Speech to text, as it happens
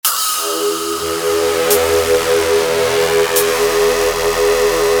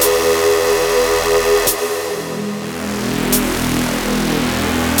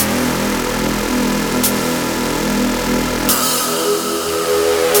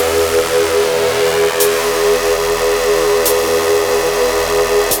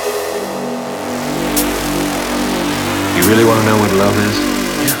really want to know what love is?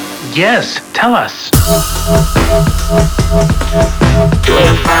 Yes, tell us.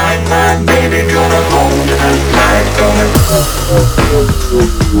 Gonna find my baby, gonna hold her tight,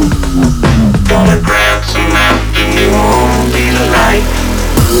 gonna grab some afternoon delight.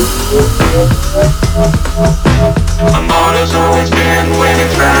 My motto's always been when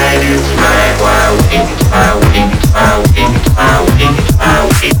it's right, while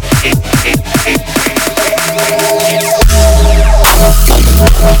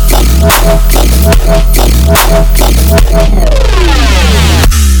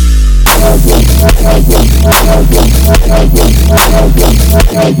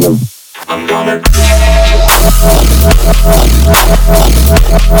I'm gonna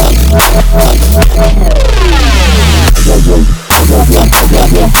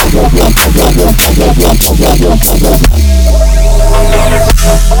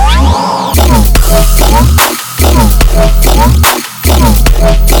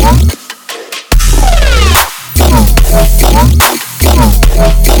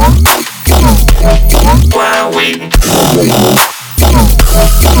while waiting.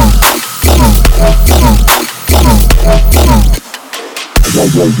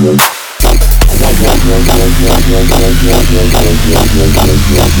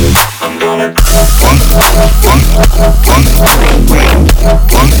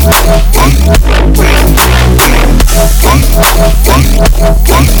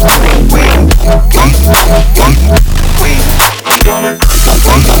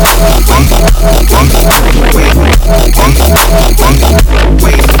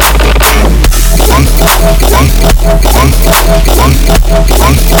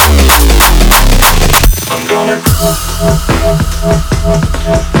 I'm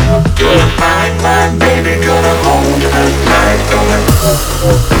gonna find my baby, gonna hold her tight, gonna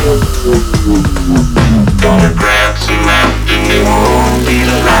grab some afternoon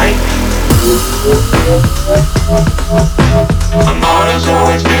delight. My motto's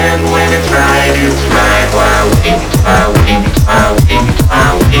always been when it's right, while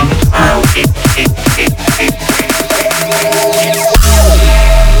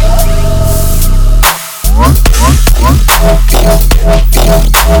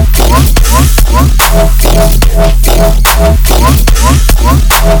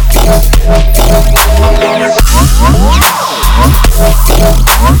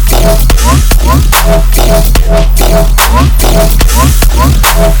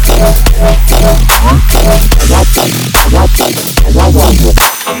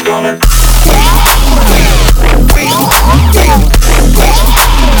I'm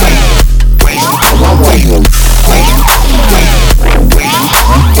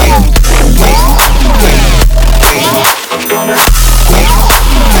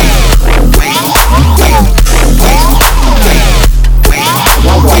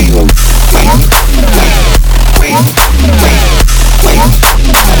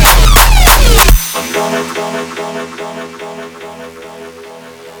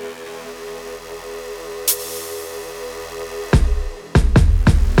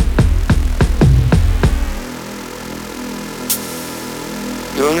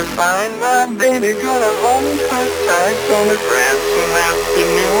gonna find my baby, gonna hold her tight, gonna grab some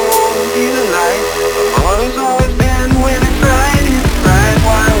afternoon delight. My motto's always been when it's right,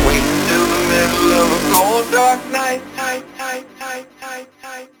 while waiting till the middle of a cold dark night.